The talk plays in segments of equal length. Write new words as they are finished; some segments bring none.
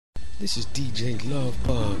This is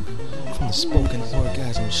DJ.Luvbug from the Spoken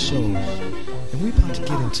Orgasm Show, and we about to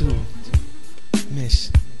get into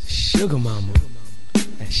Miss Sugar Mama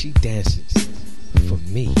as she dances for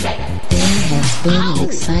me. There has been an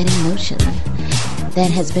exciting notion that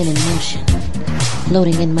has been in motion,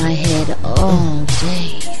 floating in my head all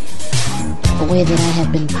day. A way that I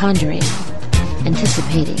have been pondering,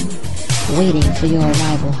 anticipating, waiting for your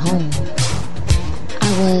arrival home. I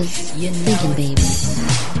was thinking, baby,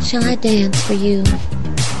 shall I dance for you?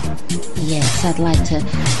 Yes, I'd like to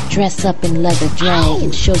dress up in leather drag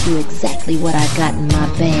and show you exactly what I got in my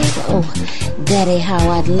bag. Oh, daddy, how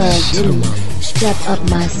I'd love to strap up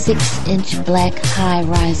my 6-inch black high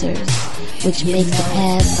risers, which makes the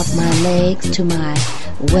pads of my legs to my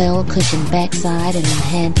well-cushioned backside an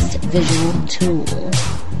enhanced visual tool.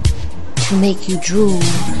 To make you drool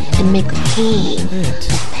and make a fool of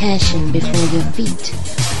passion before your feet.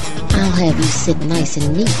 I'll have you sit nice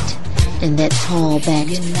and neat in that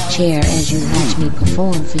tall-backed chair as you watch me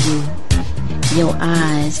perform for you. Your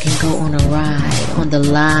eyes can go on a ride on the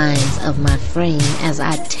lines of my frame as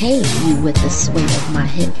I tame you with the sway of my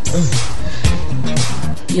hips.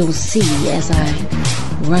 You'll see as I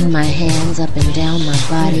run my hands up and down my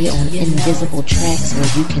body on invisible tracks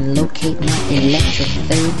where you can locate my electric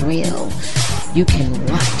third rail. You can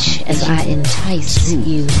watch as I entice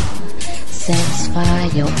you, satisfy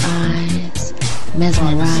your eyes,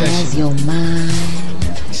 mesmerize your mind.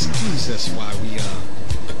 Excuse us while we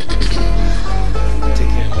take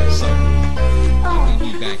care of something. We'll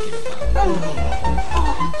be back in about.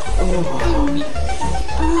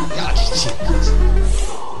 Y'all just chill.